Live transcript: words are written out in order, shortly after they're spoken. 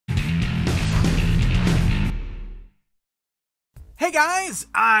Hey guys,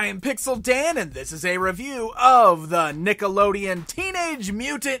 I'm Pixel Dan, and this is a review of the Nickelodeon Teenage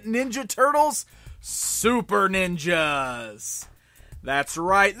Mutant Ninja Turtles Super Ninjas. That's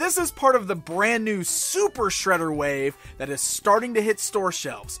right, this is part of the brand new Super Shredder wave that is starting to hit store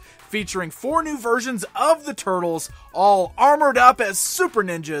shelves, featuring 4 new versions of the Turtles, all armored up as Super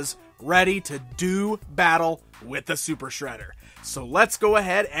Ninjas, ready to do battle with the Super Shredder. So let's go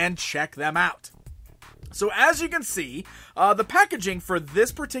ahead and check them out. So as you can see, the packaging for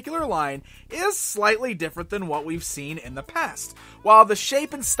this particular line is slightly different than what we've seen in the past. While the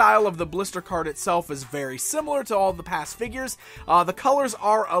shape and style of the blister card itself is very similar to all the past figures, the colors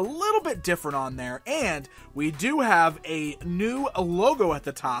are a little bit different on there, and we do have a new logo at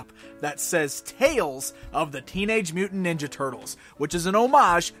the top that says Tales of the Teenage Mutant Ninja Turtles, which is an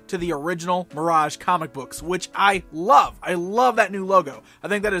homage to the original Mirage comic books, which I love. I love that new logo. I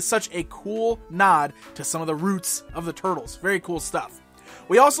think that is such a cool nod to some of the roots of the Turtles. Very cool stuff.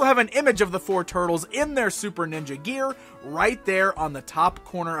 We also have an image of the 4 turtles in their Super Ninja gear right there on the top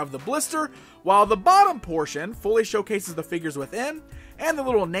corner of the blister, while the bottom portion fully showcases the figures within, and the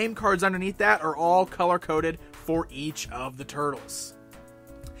little name cards underneath that are all color-coded for each of the turtles.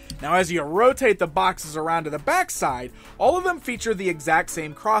 Now, as you rotate the boxes around to the back side, all of them feature the exact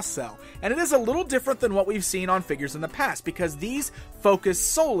same cross-cell, and it is a little different than what we've seen on figures in the past, because these focus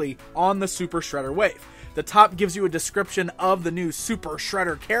solely on the Super Shredder wave. The top gives you a description of the new Super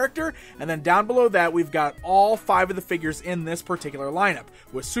Shredder character, and then down below that we've got all 5 of the figures in this particular lineup,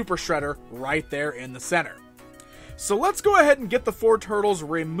 with Super Shredder right there in the center. So let's go ahead and get the 4 turtles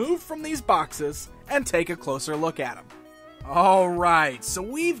removed from these boxes and take a closer look at them. Alright, so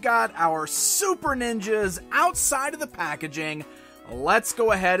we've got our Super Ninjas outside of the packaging. Let's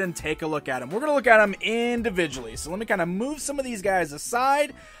go ahead and take a look at them. We're going to look at them individually, so let me kind of move some of these guys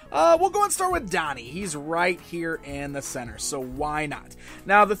aside. We'll go and start with Donnie. He's right here in the center, so why not?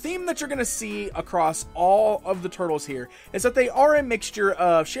 Now, the theme that you're going to see across all of the turtles here is that they are a mixture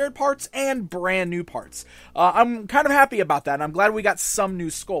of shared parts and brand new parts. I'm kind of happy about that, and I'm glad we got some new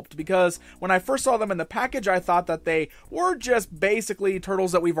sculpt, because when I first saw them in the package, I thought that they were just basically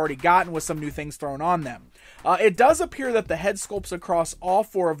turtles that we've already gotten with some new things thrown on them. It does appear that the head sculpts across all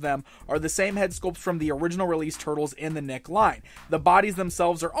 4 of them are the same head sculpts from the original release turtles in the Nick line. The bodies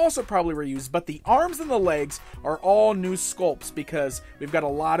themselves are also probably reused, but the arms and the legs are all new sculpts because we've got a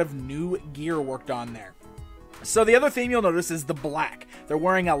lot of new gear worked on there. So the other theme you'll notice is the black. They're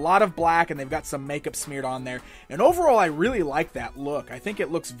wearing a lot of black, and they've got some makeup smeared on there. And overall, I really like that look. I think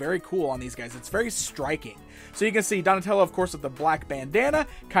it looks very cool on these guys. It's very striking. So you can see Donatello, of course, with the black bandana,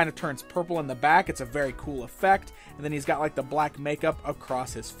 kind of turns purple in the back. It's a very cool effect. And then he's got like the black makeup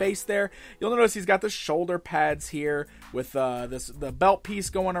across his face there. You'll notice he's got the shoulder pads here with the belt piece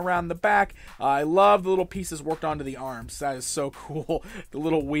going around the back. I love the little pieces worked onto the arms. That is so cool. The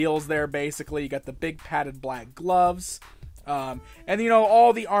little wheels there, basically. You got the big padded black gloves. And you know,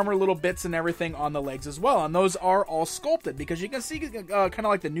 all the armor little bits and everything on the legs as well, and those are all sculpted, because you can see kind of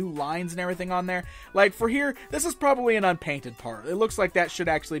like the new lines and everything on there. Like for here, this is probably an unpainted part. It looks like that should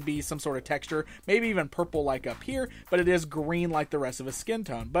actually be some sort of texture, maybe even purple like up here, but it is green like the rest of his skin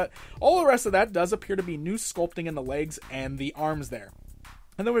tone. But all the rest of that does appear to be new sculpting in the legs and the arms there.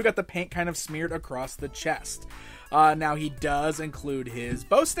 And then we've got the paint kind of smeared across the chest. Now he does include his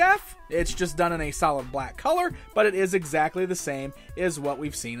bow staff. It's just done in a solid black color, but it is exactly the same as what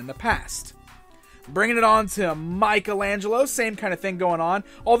we've seen in the past. Bringing it on to Michelangelo, same kind of thing going on,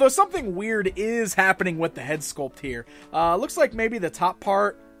 although something weird is happening with the head sculpt here. Looks like maybe the top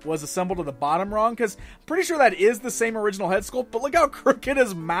part was assembled to the bottom wrong, because I'm pretty sure that is the same original head sculpt, but look how crooked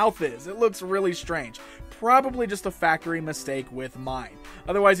his mouth is. It looks really strange. Probably just a factory mistake with mine.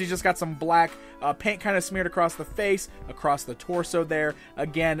 Otherwise, he's just got some black paint kind of smeared across the face, across the torso there.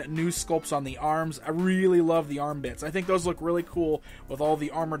 Again, new sculpts on the arms. I really love the arm bits. I think those look really cool with all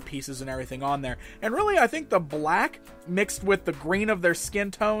the armored pieces and everything on there. And really, I think the black mixed with the green of their skin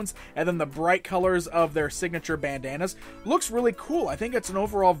tones and then the bright colors of their signature bandanas looks really cool. I think it's an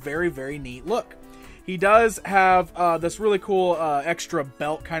overall very, very neat look. He does have this really cool extra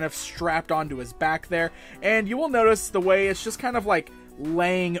belt kind of strapped onto his back there, and you will notice the way it's just kind of like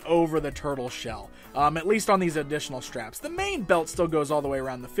laying over the turtle shell, at least on these additional straps. The main belt still goes all the way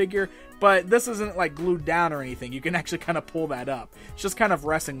around the figure, but this isn't like glued down or anything. You can actually kind of pull that up. It's just kind of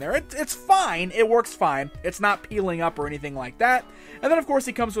resting there. It's fine. It works fine. It's not peeling up or anything like that. And then, of course,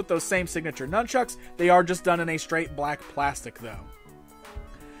 he comes with those same signature nunchucks. They are just done in a straight black plastic, though.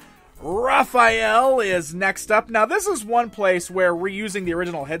 Raphael is next up. Now, this is one place where reusing the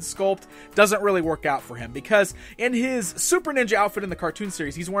original head sculpt doesn't really work out for him, because in his Super Ninja outfit in the cartoon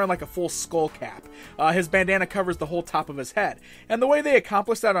series, he's wearing like a full skull cap. His bandana covers the whole top of his head. And the way they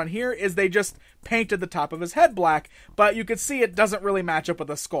accomplished that on here is they just painted the top of his head black, but you can see it doesn't really match up with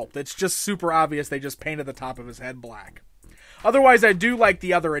the sculpt. It's just super obvious they just painted the top of his head black. Otherwise, I do like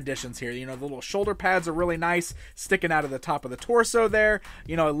the other additions here. You know, the little shoulder pads are really nice, sticking out of the top of the torso there.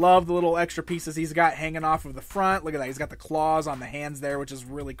 You know, I love the little extra pieces he's got hanging off of the front. Look at that. He's got the claws on the hands there, which is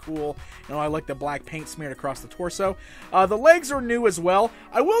really cool. You know, I like the black paint smeared across the torso. The legs are new as well.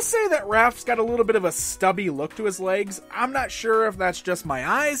 I will say that Raph's got a little bit of a stubby look to his legs. I'm not sure if that's just my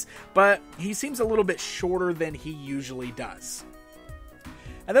eyes, but he seems a little bit shorter than he usually does.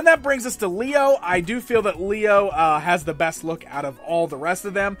 And then that brings us to Leo. I do feel that Leo has the best look out of all the rest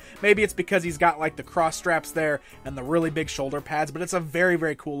of them. Maybe it's because he's got like the cross straps there and the really big shoulder pads, but it's a very,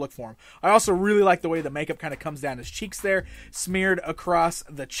 very cool look for him. I also really like the way the makeup kind of comes down his cheeks there, smeared across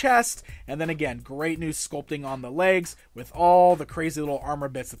the chest. And then again, great new sculpting on the legs with all the crazy little armor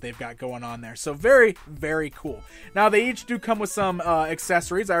bits that they've got going on there. So very, very cool. Now they each do come with some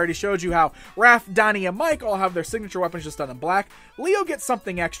accessories. I already showed you how Raph, Donnie, and Mike all have their signature weapons just done in black. Leo gets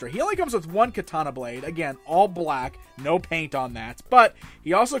something extra. He only comes with one katana blade, again, all black, no paint on that, but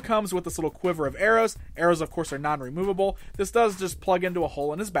he also comes with this little quiver of arrows. Arrows, of course, are non-removable. This does just plug into a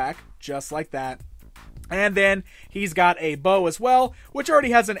hole in his back, just like that. And then he's got a bow as well, which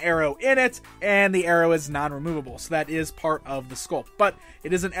already has an arrow in it, and the arrow is non-removable, so that is part of the sculpt. But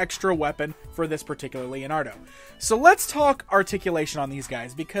it is an extra weapon for this particular Leonardo. So let's talk articulation on these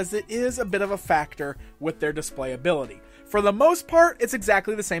guys, because it is a bit of a factor with their display ability. For the most part, it's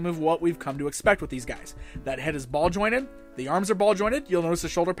exactly the same as what we've come to expect with these guys. That head is ball jointed, the arms are ball jointed. You'll notice the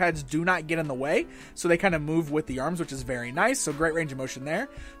shoulder pads do not get in the way, so they kind of move with the arms, which is very nice, so great range of motion there.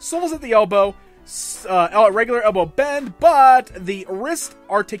 Soles at the elbow, regular elbow bend, but the wrist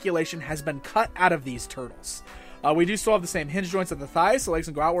articulation has been cut out of these turtles. We do still have the same hinge joints at the thighs, so legs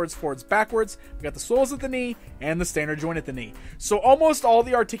can go outwards, forwards, backwards. We got the soles at the knee and the standard joint at the knee. So almost all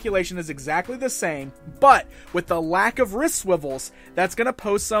the articulation is exactly the same, but with the lack of wrist swivels, that's going to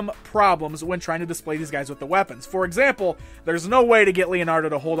pose some problems when trying to display these guys with the weapons. For example, there's no way to get Leonardo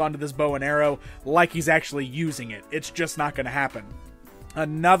to hold onto this bow and arrow like he's actually using it. It's just not going to happen.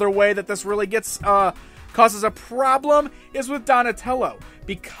 Another way that this really gets causes a problem is with Donatello.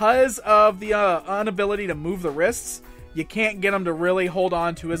 Because of the inability to move the wrists, you can't get him to really hold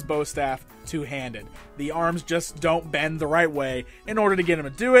on to his bow staff two-handed. The arms just don't bend the right way in order to get him to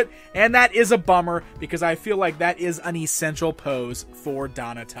do it, and that is a bummer because I feel like that is an essential pose for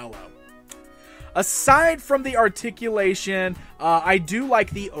Donatello. Aside from the articulation, I do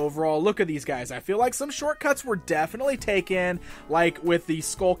like the overall look of these guys. I feel like some shortcuts were definitely taken, like with the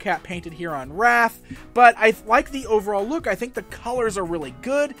skull cap painted here on Raph, but I like the overall look. I think the colors are really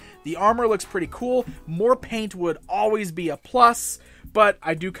good. The armor looks pretty cool. More paint would always be a plus, but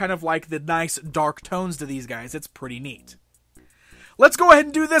I do kind of like the nice dark tones to these guys. It's pretty neat. Let's go ahead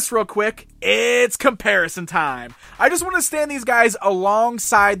and do this real quick. It's comparison time. I just want to stand these guys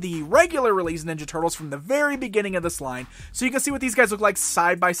alongside the regular release Ninja Turtles from the very beginning of this line, so you can see what these guys look like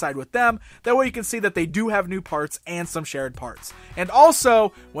side by side with them. That way you can see that they do have new parts and some shared parts. And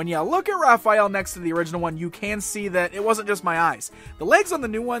also, when you look at Raphael next to the original one, you can see that it wasn't just my eyes. The legs on the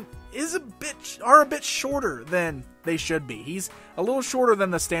new one are a bit shorter than they should be. He's a little shorter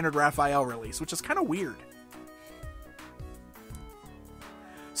than the standard Raphael release, which is kind of weird.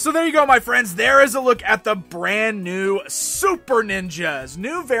 So there you go, my friends. There is a look at the brand new Super Ninjas,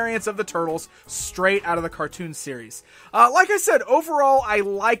 new variants of the Turtles straight out of the cartoon series. Like I said, overall, I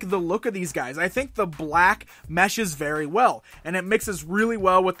like the look of these guys. I think the black meshes very well, and it mixes really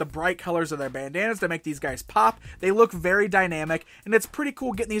well with the bright colors of their bandanas to make these guys pop. They look very dynamic, and it's pretty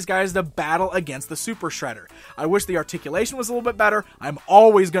cool getting these guys to battle against the Super Shredder. I wish the articulation was a little bit better. I'm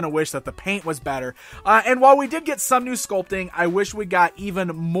always going to wish that the paint was better. And while we did get some new sculpting, I wish we got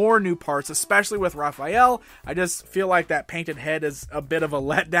even more new parts, especially with Raphael. I just feel like that painted head is a bit of a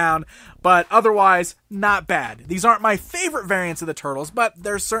letdown, but otherwise, not bad. These aren't my favorite variants of the Turtles, but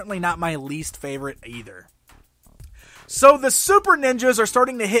they're certainly not my least favorite either. So the Super Ninjas are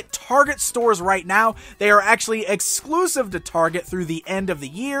starting to hit Target stores right now. They are actually exclusive to Target through the end of the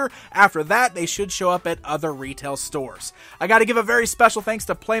year. After that, they should show up at other retail stores. I got to give a very special thanks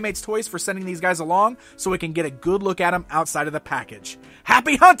to Playmates Toys for sending these guys along so we can get a good look at them outside of the package.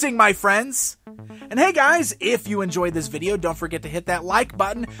 Happy hunting, my friends! And hey guys, if you enjoyed this video, don't forget to hit that like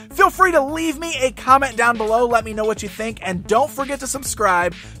button. Feel free to leave me a comment down below, let me know what you think, and don't forget to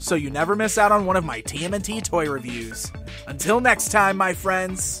subscribe so you never miss out on one of my TMNT toy reviews. Until next time, my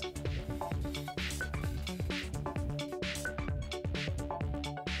friends.